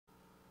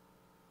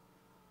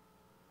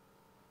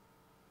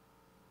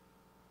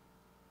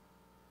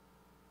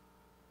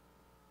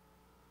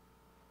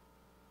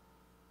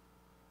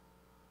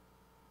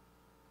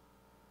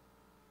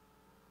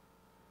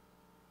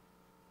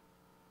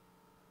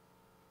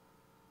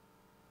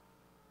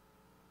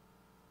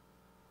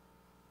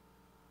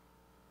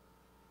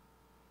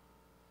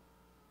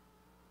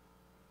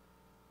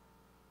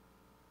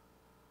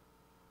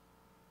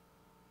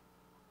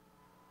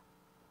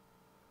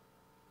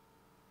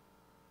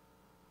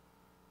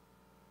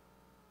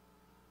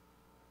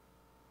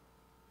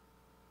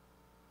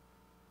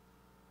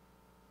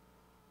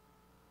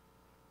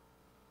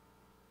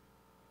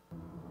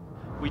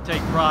We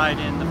take pride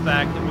in the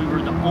fact that we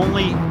were the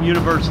only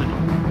university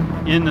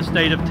in the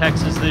state of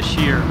Texas this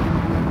year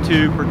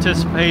to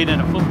participate in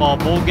a football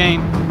bowl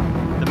game,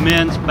 the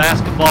men's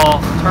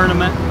basketball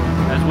tournament,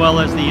 as well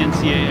as the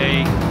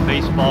NCAA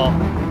baseball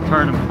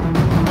tournament.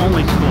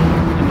 Only school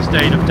in the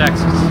state of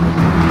Texas.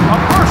 A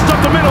burst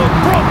up the middle,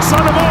 Brooks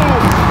on the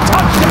move,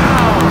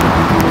 touchdown!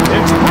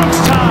 It's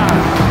Brooks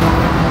time.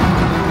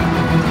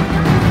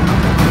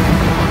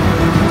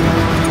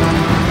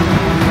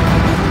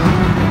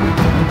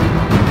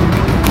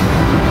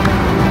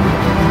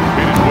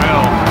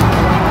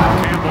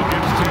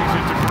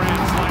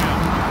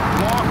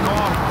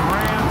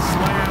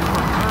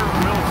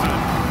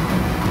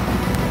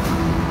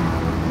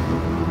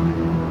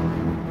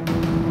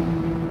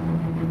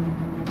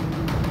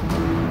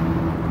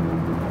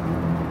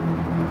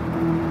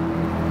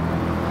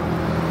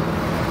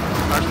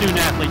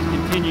 Student athletes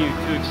continue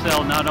to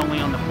excel not only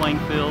on the playing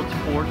field,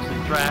 sports,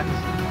 and tracks,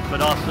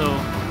 but also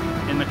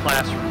in the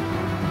classroom.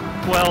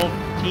 12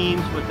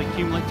 teams with a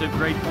cumulative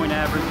grade point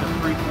average of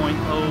 3.0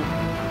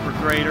 or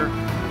greater.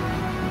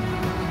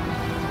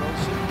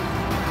 Wilson,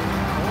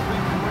 open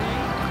three.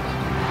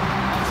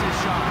 That's his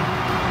shot.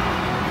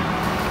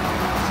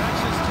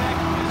 Texas Tech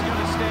is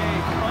going to stay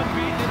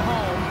unbeaten at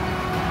home.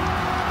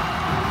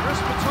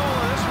 Chris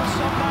Patola, this was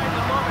some night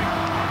in Loving.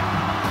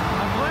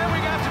 I'm glad we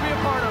got to be a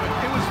part of it.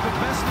 It was the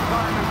best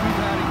environment we've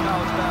had in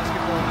college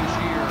basketball this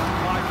year,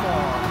 by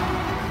far.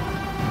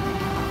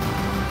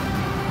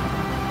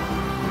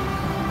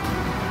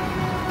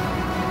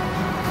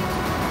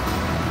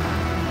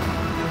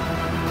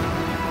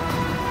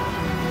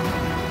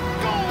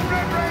 Go,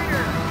 Red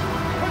Raider!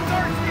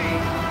 Pazarski!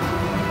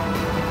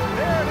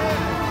 There it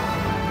is!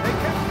 They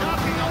kept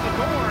knocking on the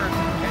door,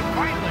 and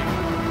finally,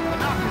 the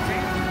knock is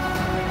answered.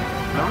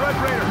 The Red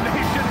Raider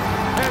Nation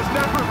has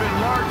never been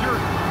larger,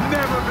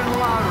 never been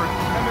louder,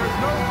 and there's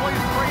no place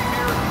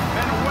crazier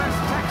than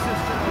West Texas.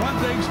 One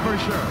thing's for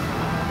sure,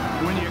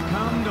 when you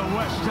come to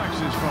West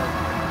Texas,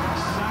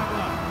 folks,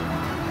 saddle up.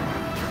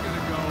 You're going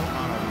to go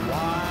on a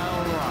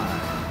wild ride.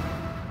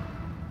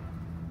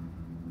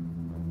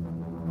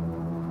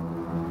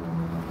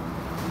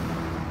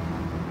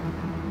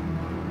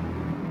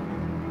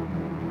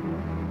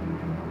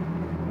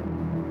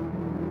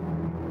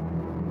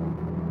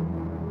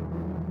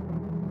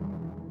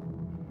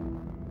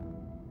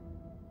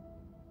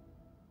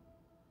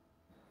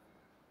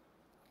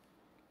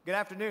 Good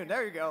afternoon.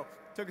 There you go.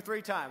 Took it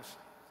 3 times.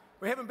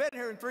 We haven't been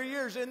here in 3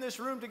 years in this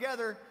room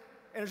together,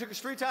 and it took us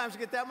 3 times to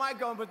get that mic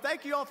going, but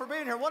thank you all for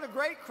being here. What a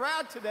great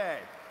crowd today.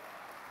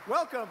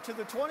 Welcome to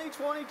the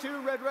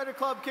 2022 Red Raider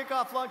Club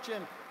Kickoff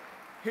Luncheon.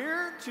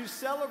 Here to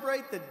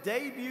celebrate the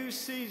debut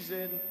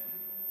season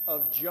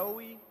of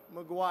Joey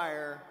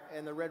McGuire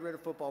and the Red Raider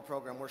football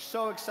program. We're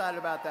so excited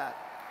about that.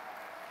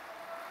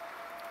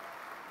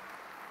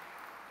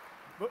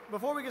 But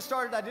before we get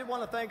started, I did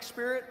want to thank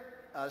Spirit,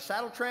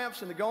 Saddle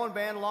Tramps, and the Going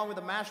Band, along with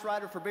the Mass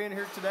Rider, for being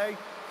here today.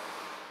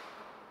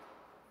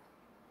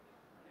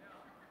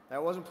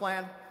 That wasn't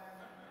planned.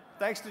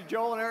 Thanks to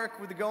Joel and Eric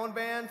with the Going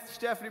Band,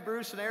 Stephanie,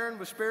 Bruce, and Aaron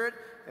with Spirit.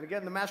 And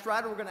again, the Mass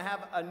Rider, we're going to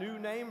have a new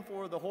name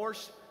for the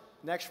horse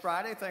next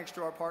Friday, thanks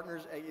to our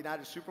partners at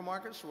United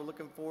Supermarkets. So we're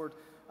looking forward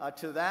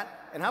to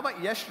that. And how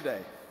about yesterday?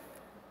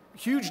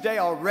 Huge day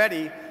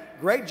already.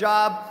 Great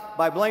job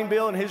by Blaine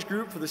Bill and his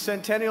group for the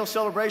Centennial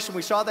Celebration.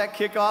 We saw that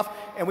kickoff.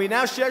 And we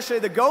announced yesterday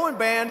the Going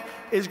Band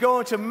is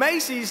going to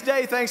Macy's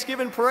Day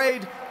Thanksgiving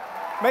Parade,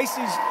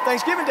 Macy's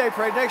Thanksgiving Day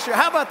Parade next year.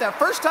 How about that?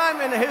 First time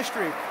in the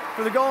history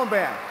for the Going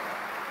Band.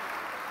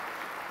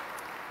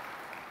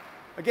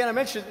 Again, I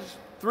mentioned it's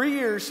 3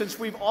 years since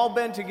we've all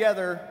been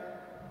together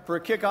for a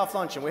kickoff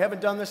luncheon. We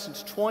haven't done this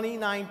since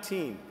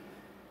 2019.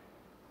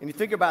 And you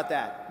think about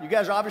that. You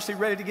guys are obviously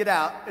ready to get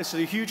out. This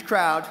is a huge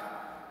crowd.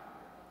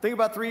 Think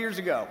about 3 years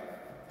ago.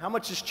 How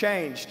much has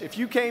changed? If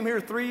you came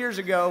here 3 years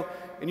ago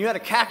and you had a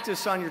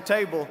cactus on your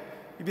table,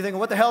 you'd be thinking,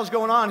 what the hell is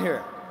going on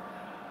here?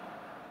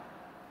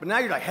 But now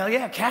you're like, hell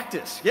yeah,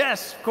 cactus.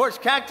 Yes, of course,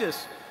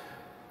 cactus.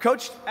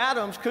 Coach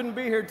Adams couldn't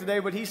be here today,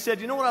 but he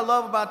said, you know what I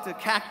love about the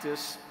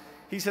cactus?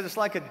 He said it's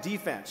like a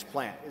defense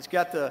plant. It's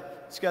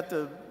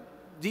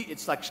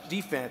like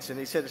defense, and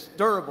he said it's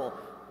durable,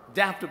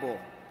 adaptable,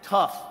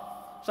 tough.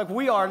 It's like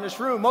we are in this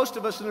room. Most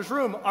of us in this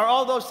room are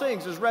all those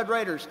things as Red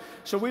Raiders.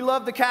 So we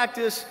love the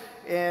cactus,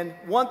 and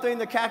one thing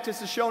the cactus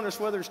has shown us,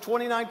 whether it's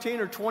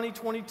 2019 or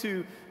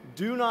 2022,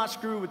 do not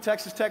screw with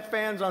Texas Tech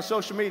fans on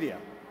social media.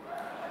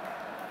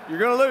 You're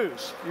going to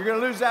lose. You're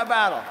going to lose that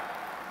battle.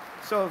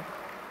 So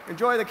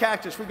enjoy the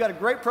cactus. We've got a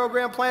great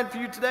program planned for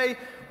you today.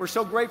 We're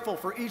so grateful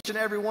for each and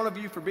every one of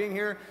you for being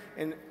here,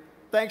 and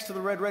thanks to the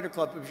Red Raider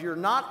Club. If you're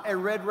not a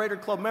Red Raider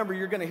Club member,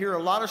 you're going to hear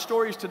a lot of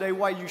stories today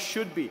why you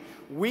should be.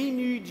 We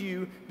need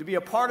you to be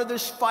a part of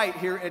this fight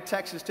here at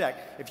Texas Tech.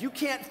 If you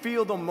can't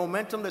feel the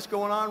momentum that's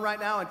going on right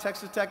now in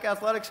Texas Tech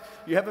athletics,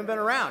 you haven't been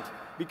around,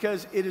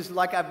 because it is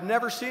like I've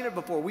never seen it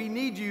before. We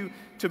need you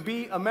to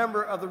be a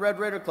member of the Red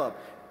Raider Club.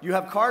 You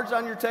have cards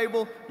on your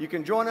table. You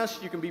can join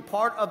us. You can be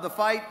part of the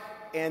fight.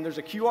 and there's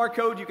a QR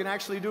code. You can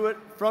actually do it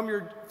from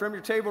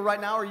your table right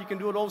now, or you can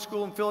do it old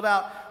school and fill it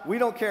out. We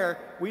don't care.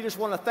 We just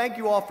want to thank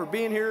you all for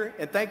being here,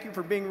 and thank you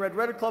for being Red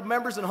Raider Club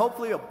members, and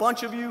hopefully a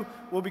bunch of you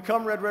will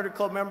become Red Raider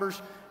Club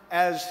members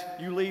as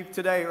you leave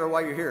today or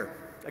while you're here.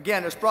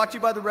 Again, it's brought to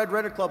you by the Red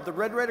Raider Club. The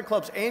Red Raider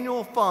Club's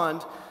annual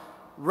fund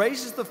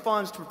raises the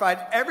funds to provide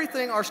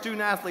everything our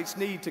student athletes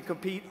need to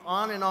compete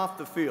on and off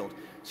the field.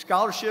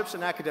 Scholarships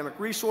and academic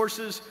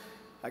resources,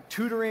 like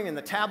tutoring and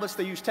the tablets.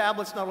 They use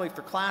tablets not only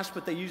for class,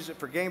 but they use it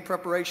for game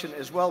preparation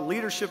as well,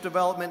 leadership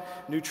development,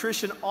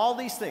 nutrition, all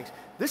these things.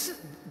 This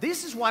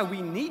is why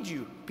we need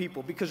you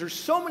people, because there's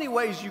so many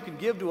ways you can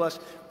give to us,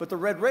 but the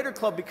Red Raider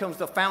Club becomes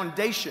the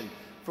foundation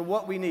for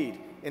what we need.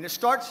 And it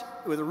starts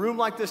with a room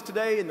like this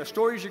today and the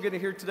stories you're going to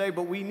hear today,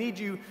 but we need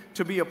you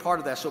to be a part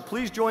of that. So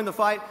please join the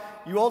fight.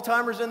 You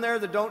old-timers in there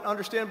that don't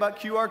understand about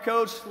QR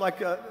codes,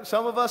 like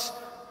some of us,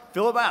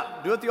 fill them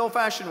out. Do it the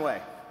old-fashioned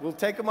way. We'll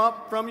take them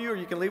up from you, or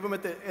you can leave them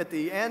at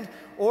the end,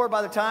 or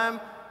by the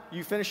time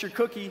you finish your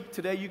cookie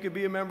today, you can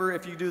be a member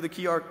if you do the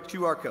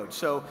QR code.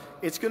 So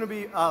it's going to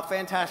be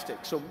fantastic.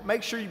 So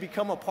make sure you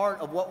become a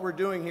part of what we're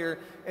doing here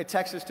at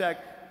Texas Tech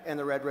and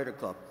the Red Raider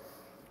Club.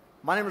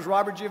 My name is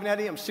Robert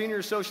Giovanetti. I'm Senior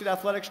Associate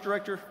Athletics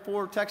Director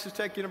for Texas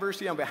Tech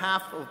University. On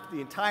behalf of the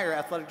entire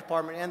athletic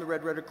department and the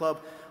Red Raider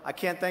Club, I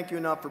can't thank you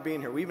enough for being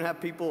here. We even have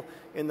people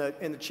in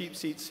the cheap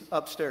seats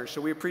upstairs,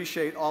 so we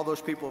appreciate all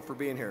those people for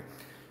being here.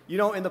 You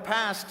know, in the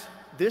past,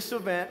 this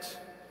event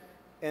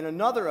and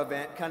another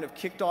event kind of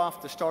kicked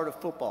off the start of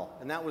football,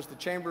 and that was the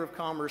Chamber of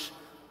Commerce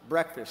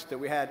breakfast that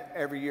we had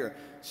every year.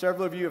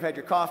 Several of you have had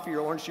your coffee or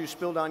orange juice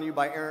spilled on you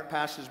by errant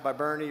passes by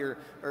Bernie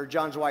or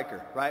John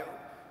Zwiker, right?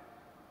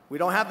 We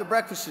don't have the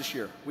breakfast this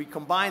year. We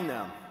combine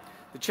them.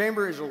 The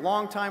Chamber is a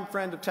longtime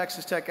friend of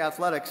Texas Tech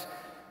athletics.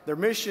 Their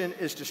mission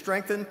is to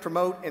strengthen,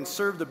 promote, and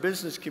serve the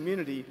business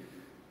community.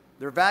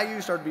 Their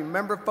values are to be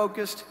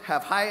member-focused,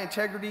 have high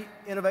integrity,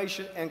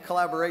 innovation, and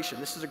collaboration.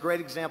 This is a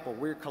great example.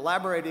 We're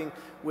collaborating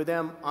with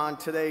them on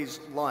today's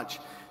lunch.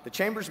 The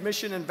Chamber's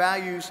mission and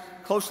values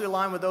closely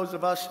align with those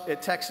of us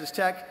at Texas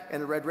Tech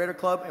and the Red Raider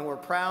Club, and we're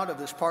proud of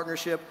this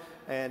partnership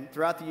and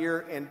throughout the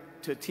year and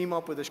to team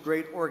up with this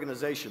great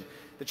organization.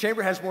 The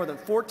Chamber has more than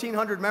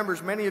 1,400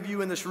 members. Many of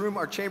you in this room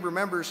are Chamber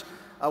members.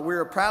 We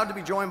are proud to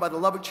be joined by the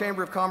Lubbock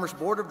Chamber of Commerce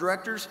Board of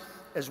Directors,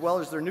 as well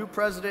as their new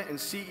president and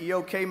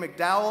CEO, Kay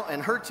McDowell,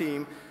 and her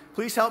team.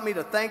 Please help me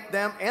to thank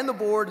them and the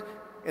board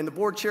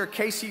chair,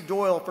 Casey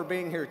Doyle, for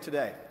being here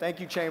today.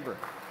 Thank you, Chamber.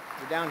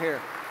 You're down here.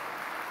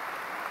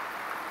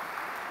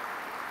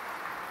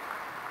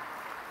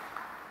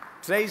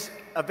 Today's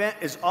event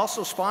is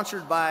also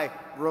sponsored by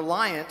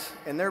Reliant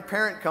and their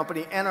parent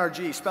company,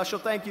 NRG. Special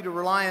thank you to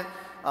Reliant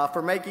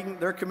for making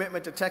their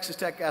commitment to Texas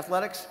Tech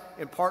athletics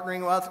and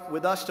partnering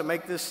with us to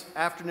make this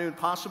afternoon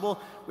possible.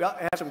 We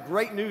have some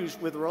great news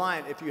with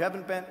Reliant. If you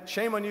haven't been,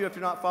 shame on you if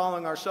you're not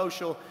following our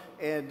social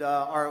and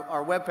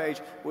our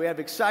webpage. We have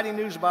exciting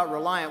news about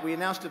Reliant. We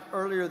announced it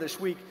earlier this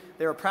week.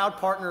 They're a proud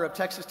partner of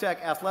Texas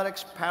Tech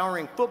athletics,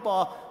 powering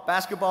football,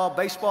 basketball,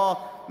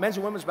 baseball, men's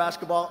and women's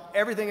basketball,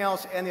 everything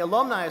else, and the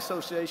Alumni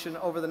Association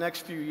over the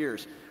next few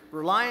years.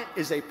 Reliant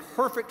is a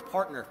perfect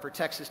partner for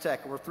Texas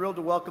Tech, and we're thrilled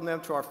to welcome them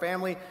to our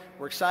family.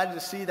 We're excited to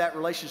see that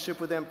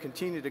relationship with them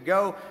continue to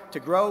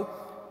grow.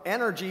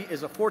 Energy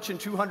is a Fortune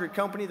 200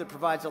 company that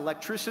provides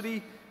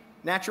electricity,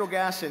 natural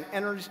gas, and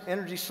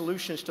energy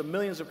solutions to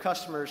millions of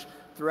customers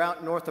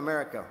throughout North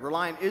America.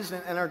 Reliant is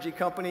an energy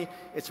company.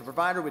 It's a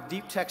provider with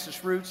deep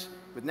Texas roots,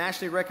 with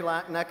nationally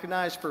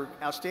recognized for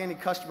outstanding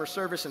customer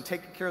service and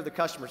taking care of the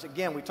customers.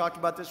 Again, we talked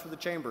about this with the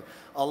Chamber,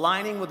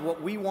 aligning with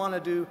what we want to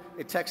do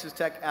at Texas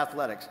Tech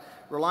Athletics.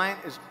 Reliant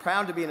is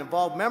proud to be an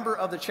involved member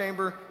of the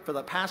Chamber for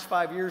the past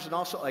 5 years and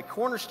also a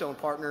cornerstone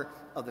partner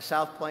of the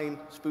South Plains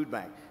Food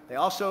Bank. They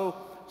also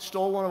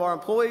stole one of our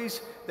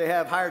employees. They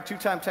have hired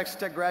two-time Texas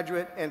Tech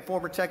graduate and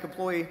former Tech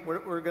employee.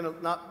 We're going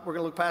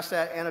to look past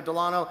that, Anna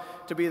Delano,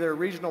 to be their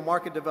regional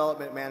market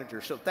development manager.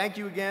 So thank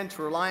you again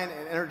to Reliant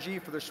and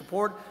NRG for their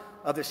support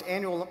of this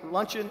annual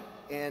luncheon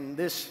and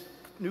this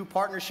new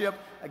partnership.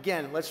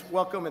 Again, let's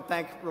welcome and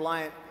thank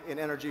Reliant and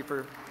NRG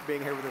for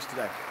being here with us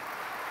today.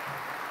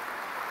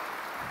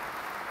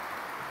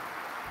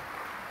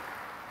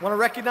 I want to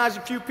recognize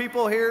a few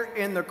people here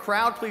in the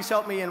crowd. Please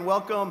help me and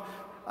welcome.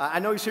 I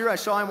know he's here. I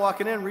saw him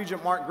walking in.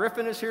 Regent Mark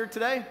Griffin is here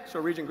today. So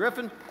Regent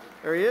Griffin,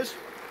 there he is.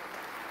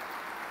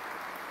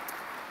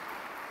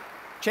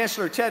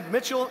 Chancellor Ted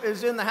Mitchell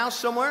is in the house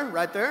somewhere,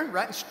 right there,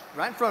 right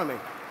in front of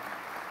me.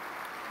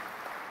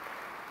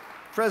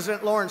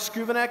 President Lauren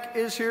Skuvenek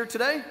is here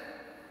today.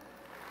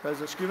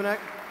 President Skuvenek.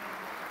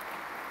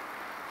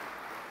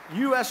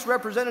 U.S.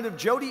 Representative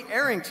Jody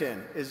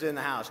Arrington is in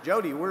the house.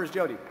 Jody, where's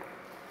Jody?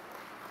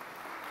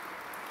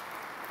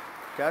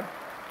 Okay.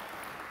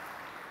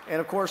 And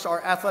of course,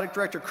 our athletic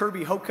director,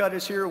 Kirby Hocutt,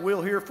 is here.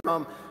 We'll hear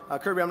from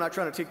Kirby. I'm not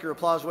trying to take your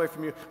applause away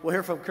from you. We'll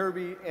hear from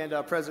Kirby and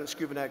President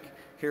Skuvenek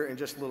here in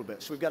just a little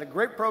bit. So we've got a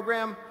great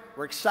program.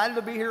 We're excited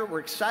to be here. We're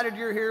excited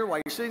you're here. While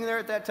you're sitting there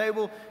at that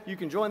table, you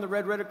can join the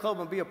Red Raider Club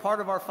and be a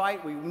part of our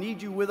fight. We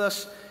need you with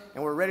us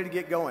and we're ready to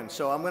get going.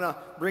 So I'm going to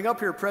bring up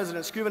here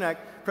President Skuvenek.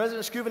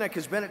 President Skuvenek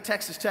has been at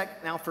Texas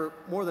Tech now for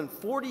more than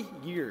 40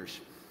 years.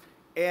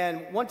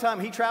 And one time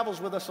he travels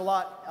with us a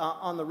lot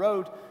on the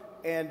road,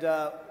 and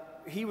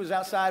he was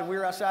outside, we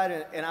were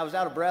outside, and I was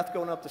out of breath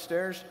going up the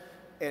stairs,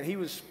 and he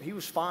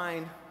was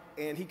fine,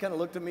 and he kind of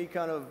looked at me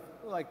kind of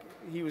like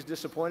he was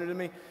disappointed in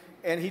me.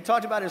 And he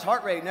talked about his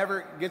heart rate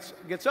never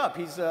gets up.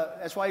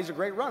 That's why he's a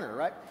great runner,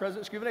 right,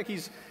 President Skuvenek?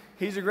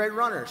 He's a great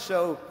runner.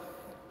 So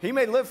he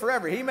may live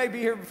forever. He may be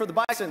here for the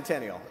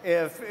bicentennial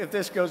if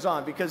this goes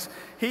on, because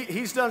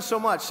he's done so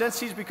much. Since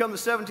he's become the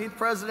 17th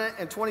president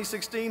in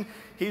 2016,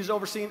 he's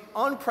overseen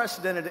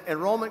unprecedented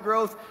enrollment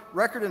growth,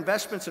 record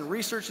investments in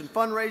research and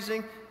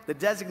fundraising, the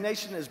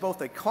designation as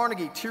both a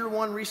Carnegie Tier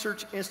 1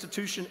 research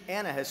institution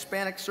and a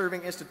Hispanic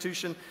serving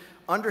institution.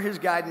 Under his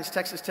guidance,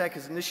 Texas Tech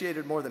has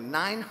initiated more than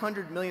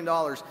 $900 million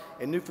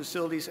in new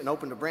facilities and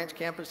opened a branch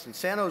campus in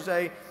San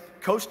Jose,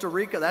 Costa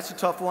Rica, that's a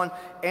tough one,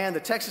 and the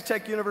Texas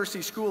Tech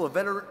University School of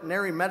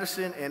Veterinary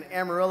Medicine in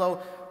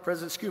Amarillo.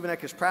 President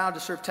Skuvenek is proud to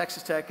serve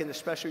Texas Tech in the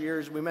special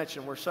years we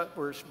mentioned.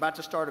 We're about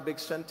to start a big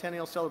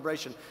centennial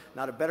celebration.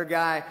 Not a better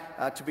guy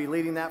to be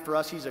leading that for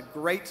us. He's a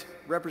great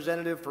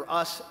representative for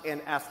us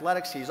in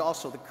athletics. He's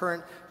also the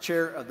current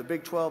chair of the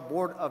Big 12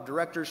 Board of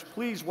Directors.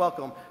 Please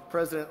welcome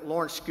President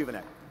Lawrence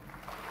Skuvenek.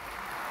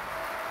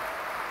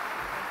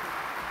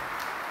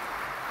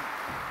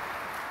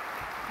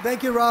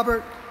 Thank you,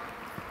 Robert.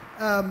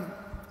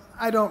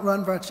 I don't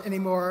run much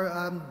anymore.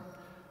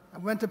 I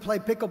went to play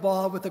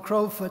pickleball with the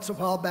Crowfoots a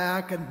while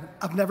back, and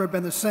I've never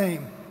been the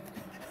same.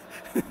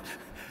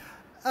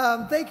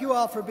 Thank you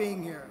all for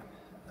being here.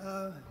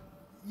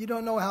 You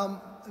don't know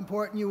how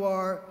important you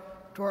are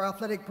to our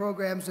athletic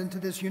programs and to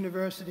this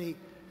university.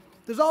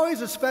 There's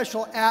always a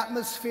special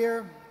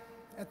atmosphere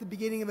at the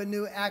beginning of a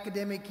new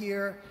academic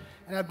year,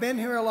 and I've been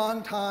here a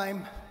long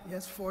time,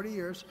 yes, 40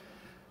 years,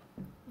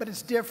 but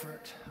it's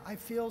different. I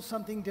feel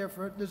something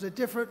different. There's a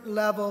different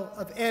level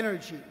of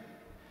energy.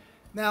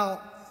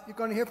 Now, you're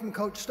going to hear from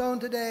Coach Stone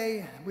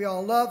today. We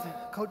all love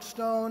Coach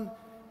Stone,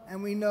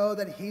 and we know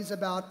that he's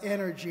about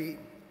energy.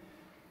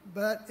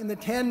 But in the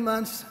 10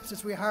 months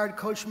since we hired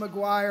Coach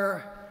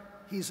McGuire,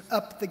 he's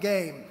upped the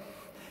game.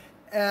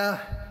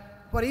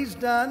 What he's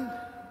done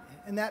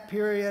in that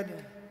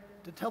period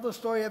to tell the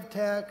story of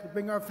Tech, to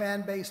bring our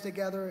fan base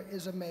together,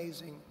 is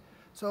amazing.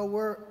 So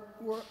we're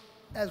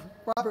as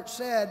Robert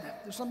said,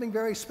 there's something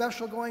very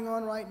special going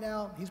on right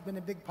now. He's been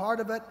a big part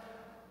of it.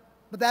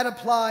 But that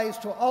applies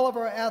to all of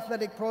our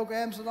athletic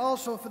programs and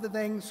also for the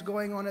things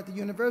going on at the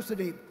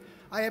university.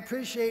 I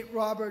appreciate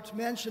Robert's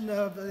mention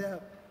of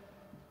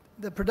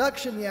the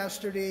production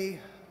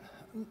yesterday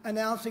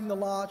announcing the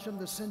launch of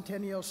the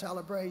Centennial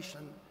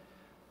Celebration.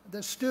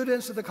 The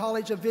students of the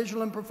College of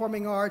Visual and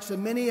Performing Arts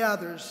and many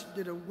others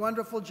did a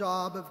wonderful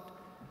job of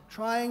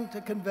trying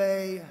to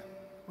convey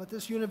what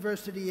this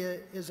university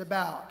is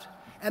about.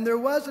 And there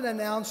was an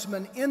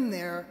announcement in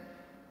there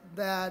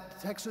that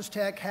Texas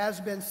Tech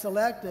has been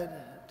selected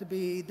to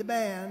be the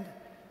band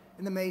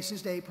in the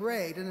Macy's Day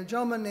Parade. And a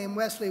gentleman named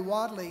Wesley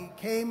Wadley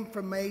came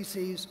from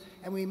Macy's,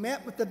 and we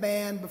met with the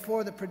band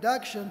before the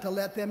production to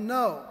let them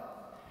know.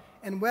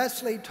 And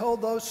Wesley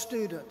told those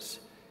students,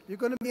 you're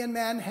going to be in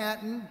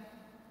Manhattan,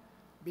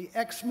 be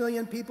X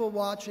million people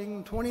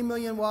watching, 20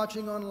 million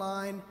watching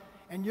online,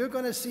 and you're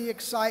going to see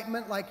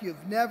excitement like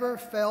you've never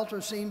felt or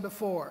seen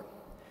before.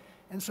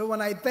 And so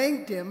when I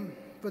thanked him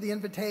for the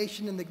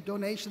invitation and the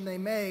donation they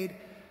made,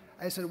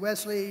 I said,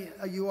 Wesley,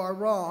 you are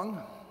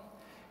wrong.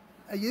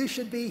 You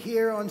should be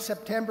here on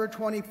September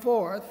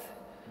 24th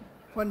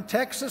when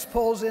Texas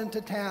pulls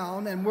into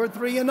town and we're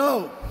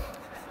 3-0.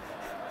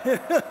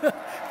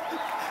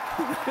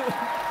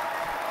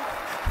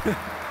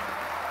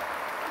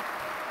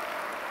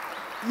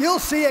 You'll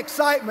see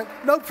excitement.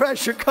 No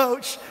pressure,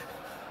 Coach.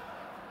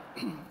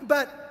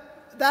 But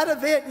that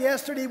event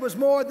yesterday was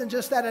more than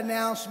just that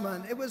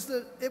announcement. It was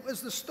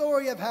the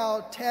story of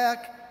how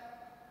Tech,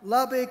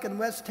 Lubbock, and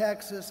West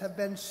Texas have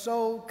been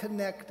so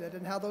connected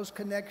and how those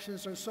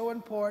connections are so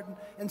important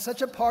and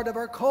such a part of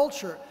our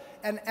culture.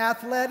 And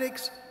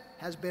athletics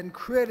has been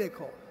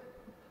critical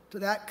to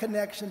that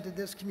connection to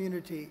this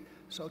community.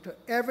 So to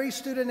every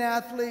student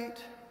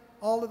athlete,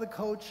 all of the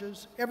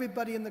coaches,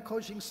 everybody in the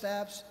coaching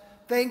staffs,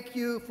 thank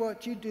you for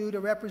what you do to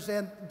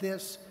represent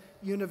this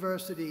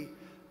university.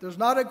 There's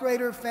not a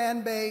greater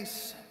fan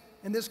base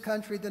in this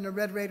country than the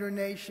Red Raider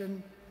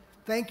Nation.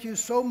 Thank you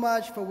so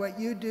much for what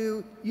you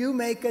do. You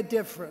make a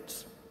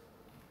difference.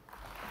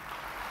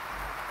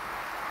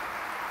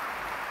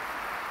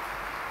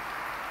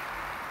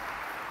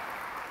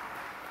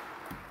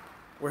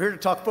 We're here to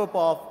talk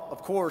football,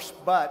 of course,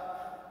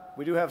 but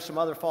we do have some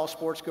other fall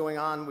sports going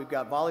on. We've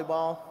got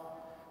volleyball,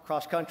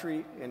 cross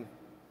country, and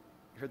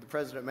you heard the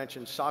president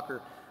mention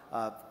soccer.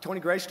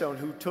 Tony Greystone,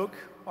 who took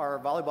our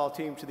volleyball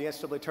team to the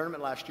NCAA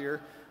tournament last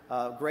year,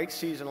 great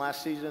season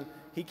last season.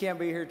 He can't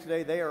be here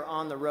today. They are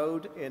on the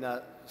road in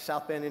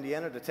South Bend,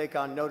 Indiana to take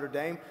on Notre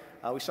Dame.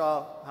 We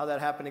saw how that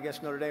happened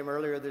against Notre Dame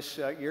earlier this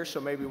year, so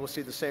maybe we'll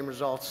see the same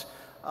results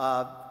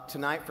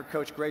tonight for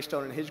Coach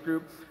Greystone and his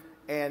group.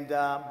 And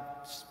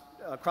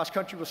cross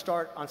country will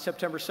start on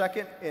September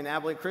 2nd in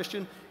Abilene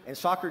Christian. And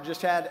soccer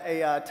just had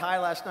a tie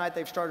last night.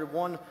 They've started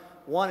 1-1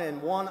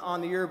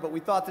 on the year, but we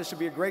thought this would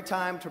be a great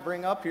time to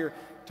bring up here.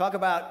 Talk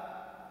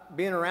about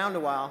being around a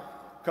while.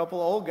 A couple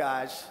of old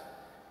guys,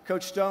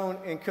 Coach Stone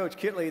and Coach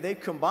Kitley, they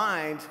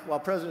combined, while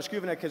President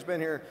Skuvenek has been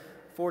here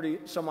 40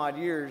 some odd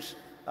years,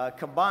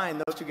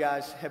 combined, those two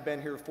guys have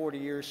been here 40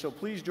 years. So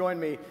please join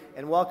me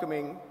in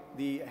welcoming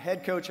the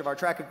head coach of our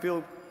track and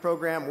field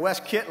program, Wes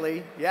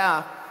Kitley.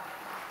 Yeah.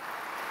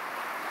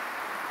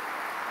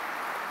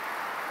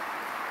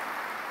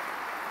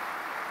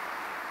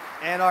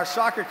 And our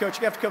soccer coach,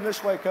 you have to come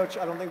this way, Coach.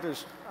 I don't think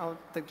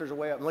there's a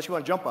way up, unless you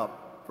want to jump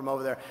up from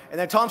over there. And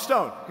then Tom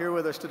Stone, here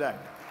with us today.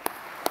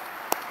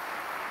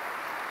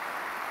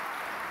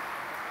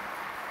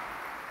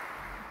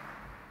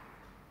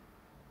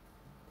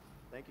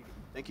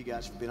 Thank you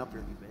guys for being up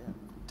here.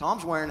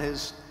 Tom's wearing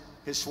his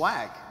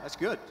swag. That's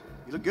good.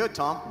 You look good,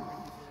 Tom.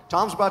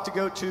 Tom's about to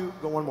go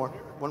one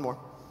more.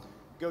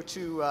 Go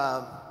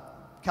to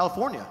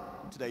California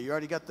today. You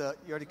already got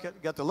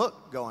the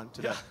look going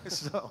today. Yeah.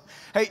 So,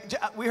 hey,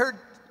 heard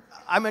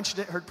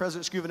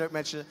President Skuvenek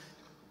mention it.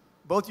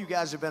 Both you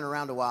guys have been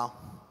around a while.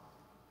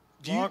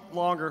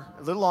 Longer.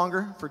 A little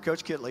longer for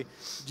Coach Kitley.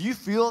 Do you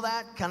feel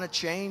that kind of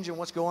change in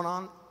what's going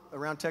on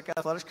around Tech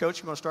Athletics? Coach,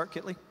 you want to start,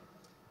 Kitley?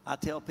 I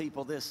tell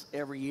people this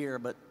every year,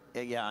 but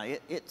yeah,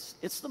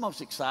 it's the most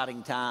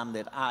exciting time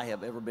that I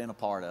have ever been a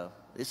part of.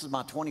 This is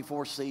my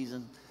 24th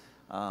season.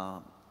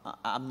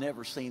 I've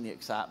never seen the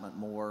excitement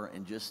more,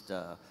 and just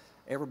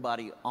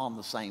everybody on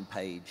the same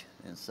page.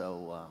 And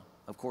so,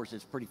 of course,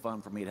 it's pretty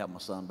fun for me to have my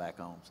son back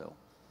home. So.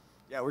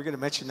 Yeah, we're going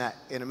to mention that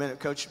in a minute,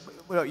 Coach.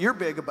 Well, you're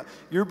big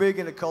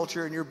into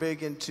culture, and you're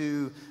big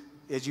into,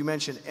 as you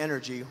mentioned,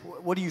 energy.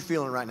 What are you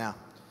feeling right now?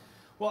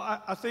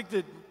 Well, I think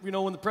that,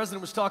 when the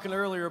president was talking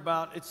earlier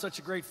about it's such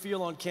a great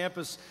feel on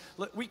campus,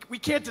 we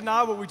can't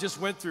deny what we just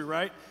went through,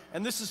 right?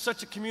 And this is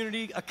such a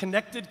community, a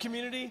connected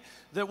community,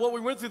 that what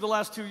we went through the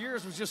last 2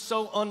 years was just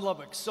so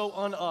un-Lubbock, so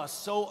un-us,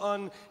 so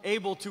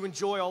unable to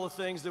enjoy all the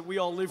things that we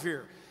all live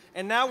here.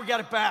 And now we got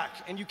it back,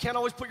 and you can't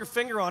always put your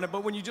finger on it,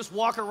 but when you just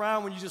walk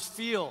around, when you just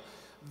feel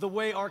the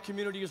way our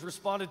community has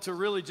responded to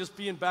really just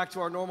being back to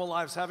our normal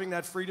lives, having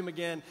that freedom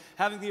again,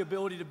 having the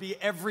ability to be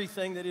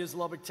everything that is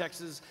Lubbock,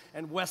 Texas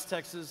and West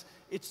Texas,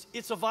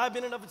 it's a vibe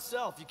in and of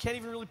itself. You can't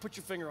even really put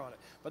your finger on it,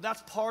 but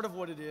that's part of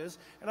what it is.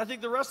 And I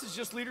think the rest is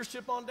just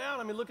leadership on down.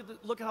 I mean, look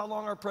at how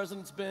long our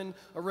president's been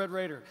a Red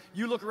Raider.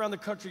 You look around the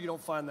country, you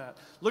don't find that.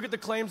 Look at the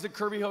claims that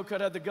Kirby Hocutt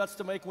had the guts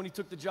to make when he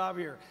took the job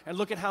here, and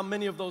look at how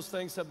many of those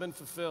things have been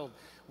fulfilled.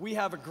 We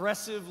have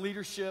aggressive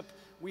leadership.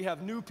 We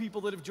have new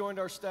people that have joined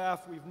our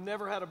staff. We've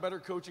never had a better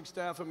coaching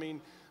staff. I mean,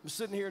 I'm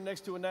sitting here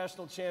next to a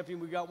national champion.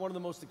 We've got one of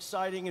the most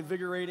exciting,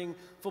 invigorating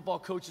football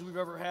coaches we've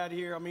ever had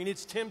here. I mean,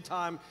 it's Tim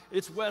time,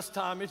 it's Wes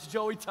time, it's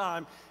Joey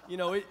time.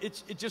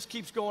 It just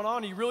keeps going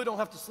on. You really don't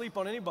have to sleep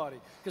on anybody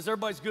because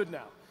everybody's good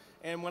now.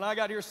 And when I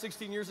got here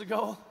 16 years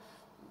ago,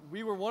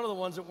 we were one of the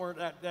ones that weren't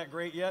that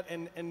great yet,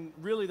 and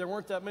really there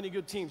weren't that many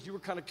good teams. You were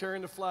kind of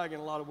carrying the flag in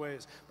a lot of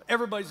ways. But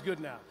everybody's good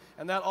now,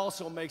 and that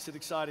also makes it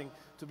exciting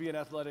to be an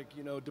athletic,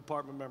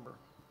 department member.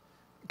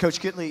 Coach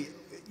Kitley,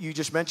 you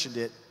just mentioned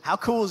it. How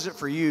cool is it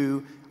for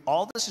you?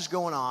 All this is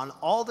going on,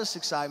 all this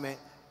excitement,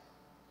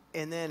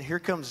 and then here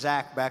comes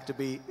Zach back to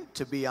be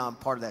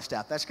part of that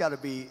staff. That's got to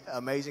be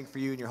amazing for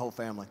you and your whole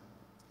family.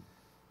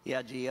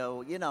 Yeah,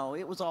 Gio,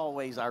 it was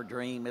always our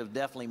dream. It was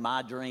definitely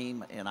my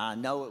dream, and I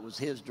know it was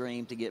his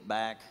dream to get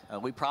back.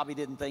 We probably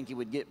didn't think he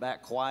would get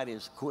back quite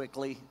as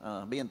quickly,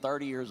 being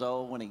 30 years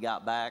old when he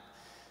got back.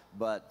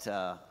 But,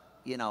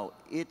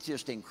 it's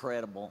just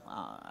incredible.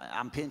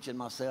 I'm pinching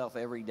myself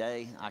every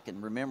day. I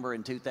can remember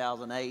in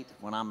 2008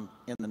 when I'm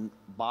in the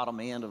bottom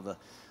end of the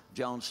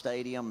Jones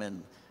Stadium,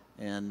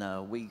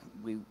 and we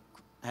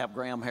have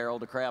Graham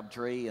Harold, the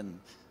Crabtree, and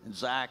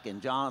Zach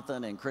and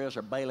Jonathan and Chris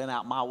are bailing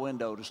out my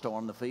window to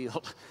storm the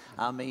field.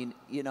 I mean,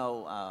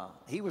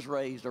 he was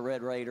raised a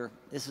Red Raider.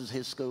 This is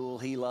his school.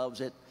 He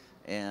loves it.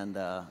 And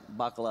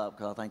buckle up,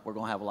 because I think we're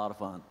going to have a lot of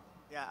fun.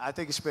 Yeah, I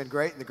think it's been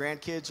great, and the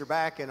grandkids are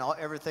back and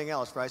everything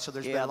else, right? So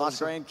there's been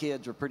lots of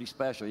grandkids are pretty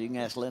special. You can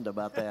ask Linda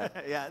about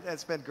that. Yeah,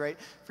 that's been great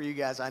for you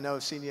guys. I know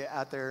I've seen you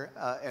out there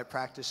at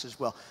practice as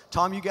well.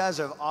 Tom, you guys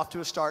are off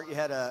to a start. You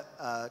had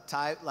a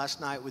tie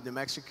last night with New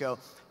Mexico.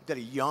 You've got a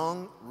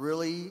young,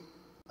 really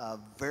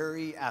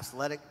very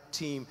athletic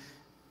team.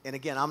 And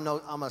again,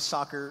 I'm a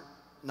soccer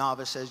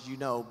novice, as you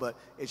know, but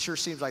it sure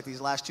seems like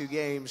these last two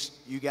games,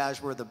 you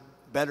guys were the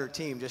better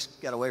team,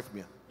 just got away from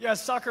you. Yeah,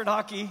 soccer and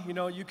hockey,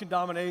 you can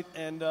dominate,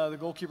 and the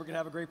goalkeeper can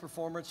have a great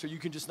performance, or you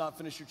can just not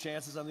finish your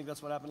chances. I think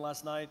that's what happened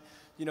last night.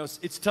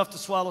 It's tough to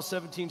swallow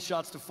 17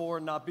 shots to 4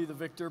 and not be the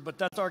victor, but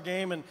that's our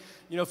game. And,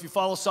 if you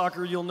follow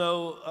soccer, you'll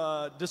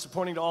know,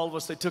 disappointing to all of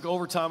us, they took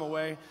overtime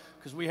away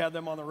because we had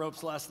them on the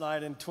ropes last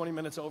night, and 20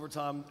 minutes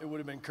overtime, it would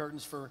have been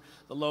curtains for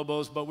the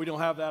Lobos, but we don't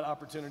have that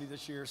opportunity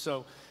this year.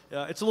 So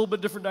it's a little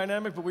bit different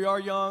dynamic, but we are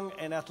young,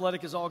 and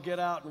athletic is all get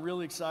out, and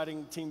really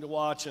exciting team to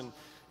watch. And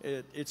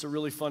it's a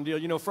really fun deal.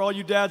 You know, for all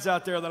you dads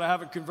out there that I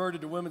haven't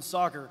converted to women's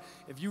soccer,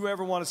 if you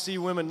ever want to see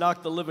women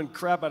knock the living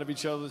crap out of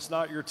each other, it's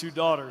not your two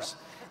daughters.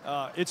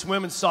 It's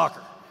women's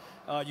soccer.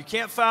 You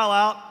can't foul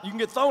out. You can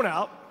get thrown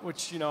out,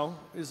 which, you know,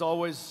 is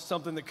always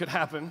something that could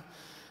happen.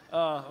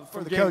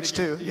 From the coach,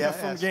 too. Yeah,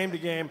 from game to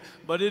game.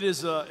 But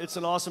it's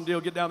an awesome deal.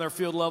 Get down there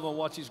field level and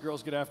watch these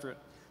girls get after it.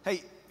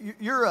 Hey,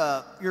 you're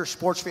a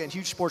sports fan,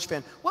 huge sports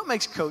fan. What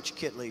makes Coach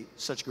Kitley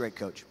such a great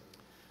coach?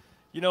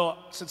 You know,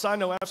 since I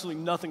know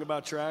absolutely nothing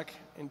about track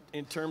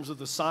in terms of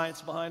the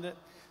science behind it,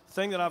 the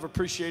thing that I've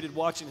appreciated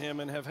watching him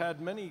and have had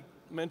many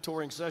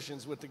mentoring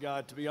sessions with the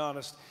guy, to be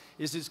honest,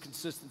 is his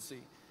consistency.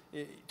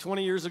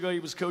 20 years ago, he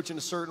was coaching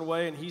a certain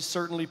way, and he's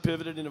certainly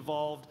pivoted and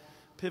evolved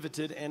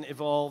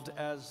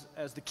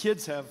as the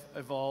kids have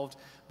evolved,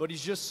 but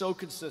he's just so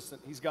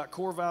consistent. He's got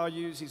core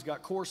values, he's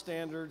got core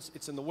standards.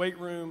 It's in the weight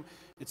room,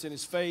 it's in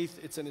his faith,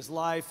 it's in his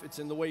life, it's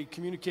in the way he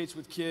communicates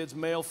with kids,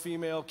 male,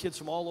 female, kids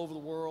from all over the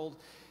world.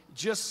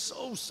 Just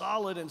so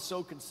solid and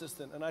so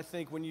consistent. And I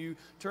think when you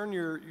turn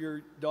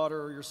your daughter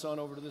or your son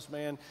over to this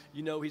man,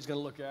 you know he's going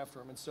to look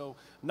after him. And so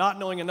not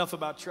knowing enough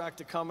about track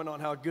to comment on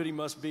how good he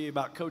must be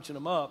about coaching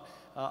him up,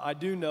 I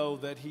do know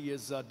that he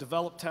has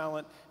developed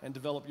talent and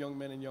developed young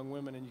men and young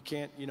women. And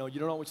you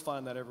don't always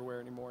find that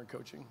everywhere anymore in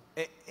coaching.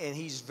 And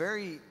he's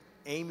very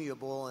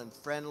amiable and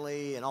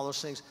friendly and all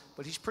those things,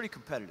 but he's pretty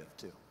competitive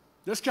too.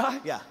 This guy?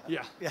 Yeah.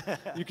 Yeah.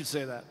 You could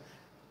say that.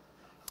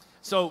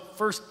 So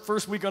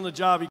first week on the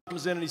job, he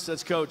comes in and he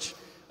says, Coach,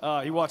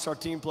 he watched our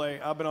team play.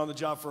 I've been on the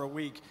job for a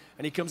week.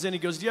 And he comes in, he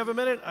goes, do you have a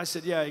minute? I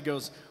said, yeah. He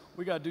goes,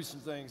 we got to do some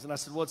things. And I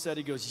said, what's that?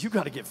 He goes, you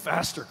got to get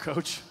faster,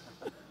 Coach.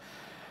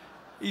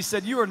 He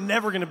said, you are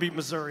never going to beat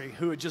Missouri,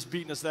 who had just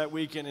beaten us that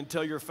weekend,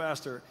 until you're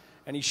faster.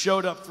 And he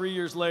showed up 3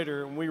 years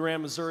later, and we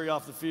ran Missouri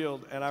off the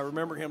field. And I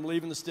remember him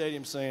leaving the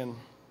stadium saying,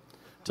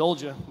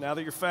 told you, now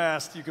that you're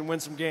fast, you can win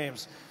some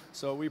games.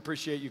 So we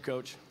appreciate you,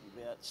 Coach.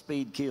 You bet.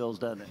 Speed kills,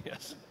 doesn't it?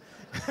 Yes.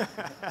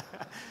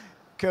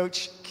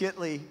 Coach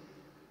Kitley,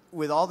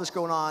 with all this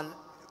going on,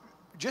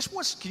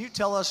 can you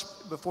tell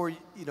us before,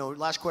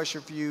 last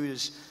question for you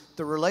is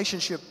the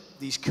relationship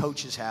these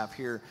coaches have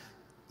here.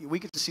 We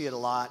get to see it a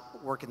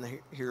lot working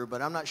here,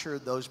 but I'm not sure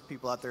those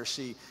people out there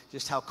see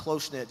just how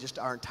close-knit just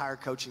our entire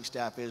coaching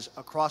staff is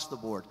across the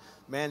board.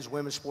 Men's,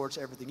 women's sports,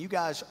 everything. You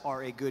guys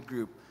are a good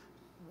group.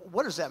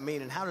 What does that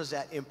mean, and how does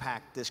that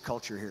impact this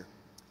culture here?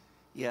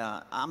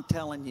 Yeah, I'm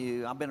telling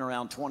you, I've been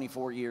around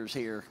 24 years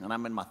here, and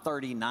I'm in my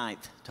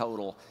 39th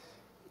total.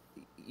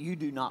 You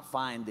do not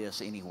find this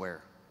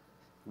anywhere.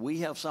 We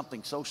have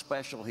something so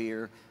special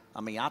here. I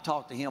mean, I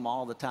talk to him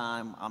all the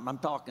time. I'm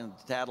talking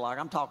to Tadlock.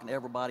 I'm talking to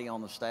everybody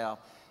on the staff.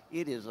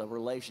 It is a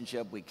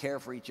relationship. We care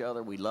for each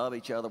other. We love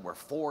each other. We're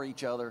for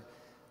each other,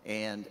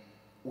 and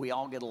we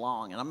all get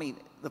along. And I mean,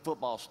 the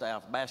football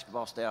staff,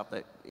 basketball staff,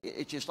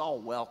 it's just all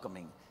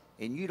welcoming.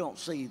 And you don't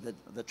see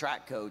the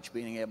track coach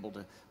being able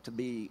to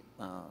be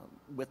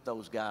with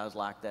those guys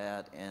like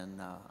that.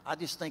 And I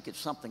just think it's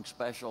something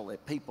special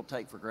that people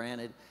take for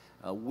granted.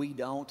 We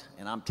don't,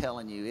 and I'm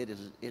telling you,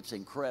 it's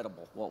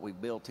incredible what we've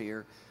built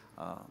here.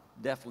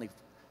 Definitely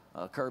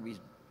Kirby's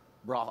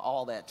brought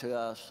all that to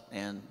us,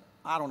 and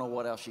I don't know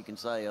what else you can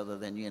say other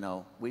than,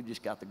 we've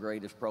just got the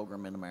greatest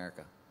program in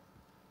America.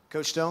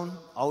 Coach Stone,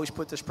 always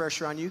put this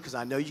pressure on you because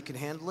I know you can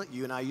handle it.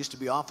 You and I used to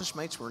be office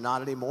mates. We're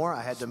not anymore.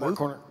 I had to move.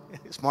 Corner.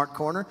 Smart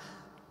corner.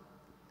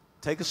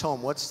 Take us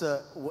home.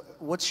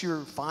 What's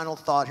your final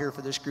thought here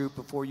for this group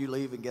before you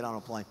leave and get on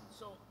a plane?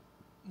 So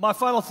my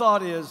final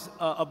thought is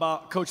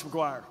about Coach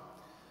McGuire,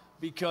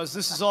 because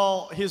this is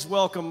all his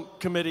welcome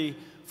committee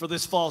for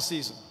this fall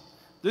season.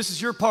 This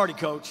is your party,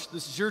 Coach.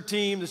 This is your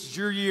team. This is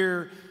your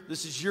year.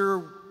 This is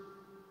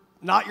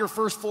not your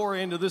first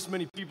foray into this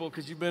many people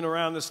because you've been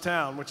around this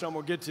town, which I'm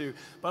going to get to.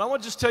 But I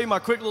want to just tell you my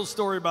quick little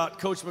story about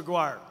Coach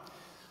McGuire.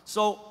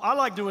 So I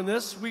like doing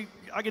this.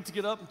 I get to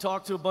get up and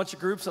talk to a bunch of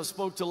groups. I've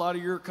spoke to a lot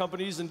of your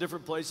companies in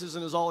different places,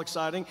 and it's all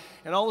exciting.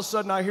 And all of a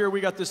sudden I hear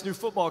we got this new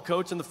football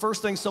coach, and the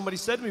first thing somebody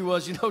said to me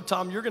was,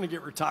 Tom, you're going to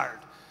get retired.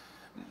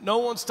 No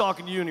one's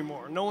talking to you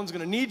anymore. No one's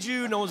going to need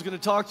you. No one's going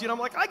to talk to you. And I'm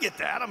like, I get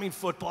that. I mean,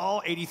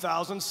 football,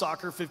 80,000,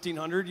 soccer,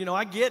 1,500.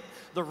 I get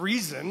the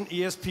reason,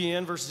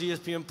 ESPN versus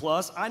ESPN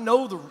Plus. I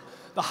know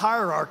the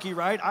hierarchy,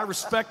 right? I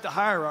respect the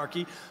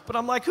hierarchy. But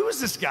I'm like, who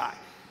is this guy?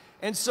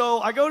 And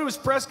so I go to his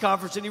press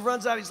conference, and he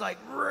runs out. He's like,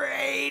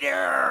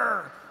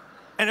 Raider.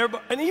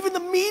 And even the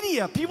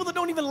media, people that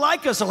don't even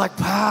like us, are like,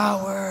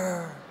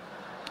 Power.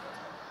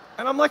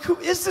 And I'm like, who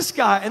is this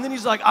guy? And then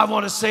he's like, I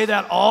want to say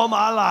that all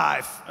my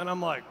life. And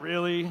I'm like,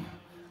 really?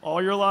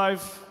 All your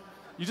life?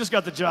 You just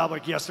got the job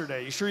like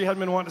yesterday. You sure you hadn't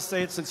been wanting to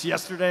say it since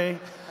yesterday?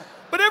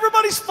 But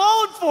everybody's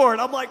falling for it.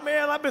 I'm like,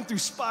 man, I've been through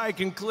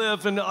Spike and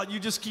Cliff, and you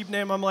just keep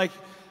naming. I'm like,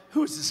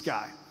 who is this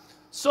guy?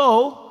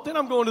 So then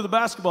I'm going to the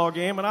basketball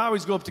game, and I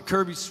always go up to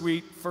Kirby's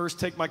suite first,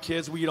 take my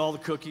kids. We eat all the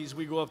cookies.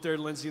 We go up there,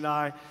 Lindsay and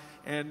I,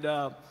 and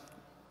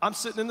I'm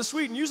sitting in the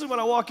suite, and usually when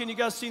I walk in, you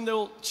guys seen the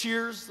old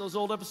Cheers, those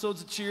old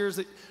episodes of Cheers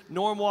that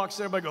Norm walks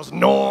in, everybody goes,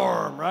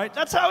 Norm, right?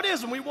 That's how it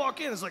is when we walk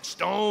in. It's like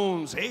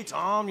Stones, hey,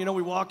 Tom.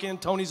 We walk in,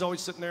 Tony's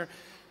always sitting there.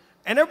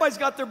 And everybody's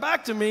got their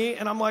back to me,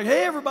 and I'm like,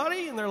 hey,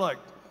 everybody. And they're like,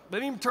 they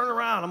didn't even turn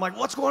around. I'm like,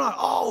 what's going on?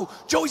 Oh,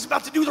 Joey's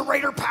about to do the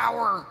Raider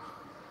power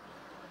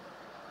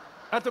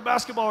at the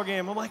basketball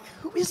game. I'm like,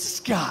 who is this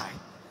guy?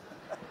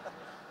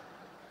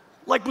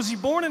 Like, was he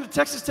born in a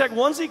Texas Tech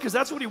onesie? Because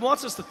that's what he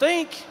wants us to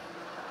think.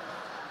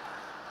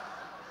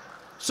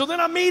 So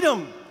then I meet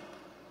him.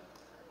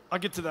 I'll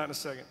get to that in a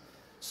second.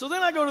 So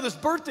then I go to this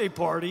birthday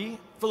party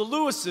for the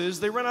Lewises.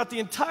 They rent out the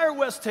entire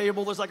West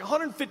table. There's like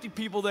 150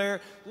 people there.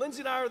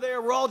 Lindsay and I are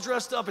there. We're all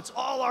dressed up. It's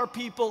all our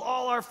people,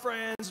 all our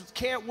friends.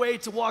 Can't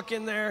wait to walk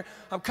in there.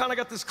 I've kind of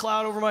got this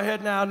cloud over my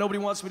head now. Nobody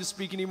wants me to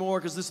speak anymore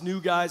because this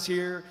new guy's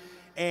here.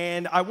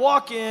 And I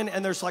walk in,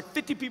 and there's like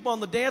 50 people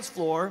on the dance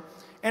floor.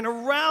 And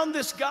around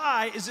this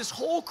guy is this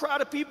whole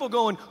crowd of people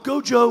going,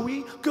 go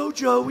Joey, go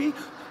Joey.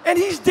 And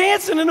he's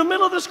dancing in the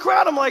middle of this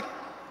crowd. I'm like,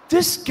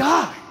 this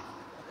guy.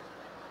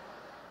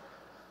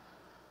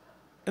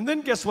 And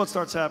then guess what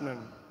starts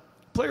happening?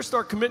 Players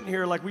start committing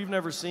here like we've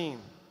never seen.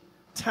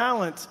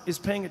 Talent is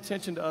paying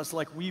attention to us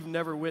like we've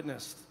never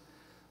witnessed.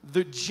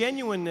 The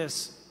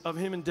genuineness of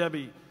him and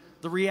Debbie,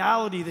 the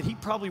reality that he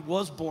probably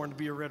was born to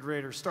be a Red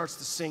Raider starts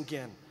to sink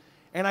in.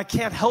 And I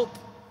can't help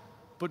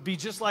but be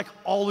just like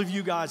all of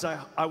you guys,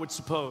 I would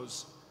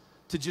suppose,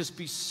 to just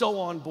be so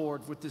on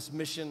board with this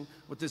mission,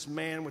 with this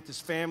man, with this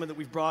family that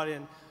we've brought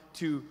in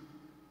to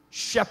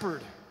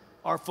shepherd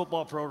our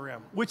football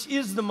program, which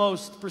is the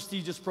most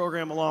prestigious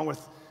program along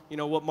with, you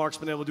know, what Mark's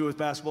been able to do with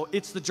basketball.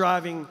 It's the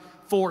driving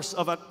force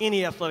of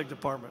any athletic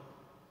department.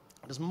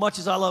 As much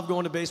as I love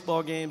going to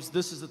baseball games,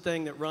 this is the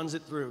thing that runs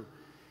it through.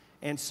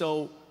 And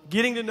so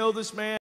getting to know this man,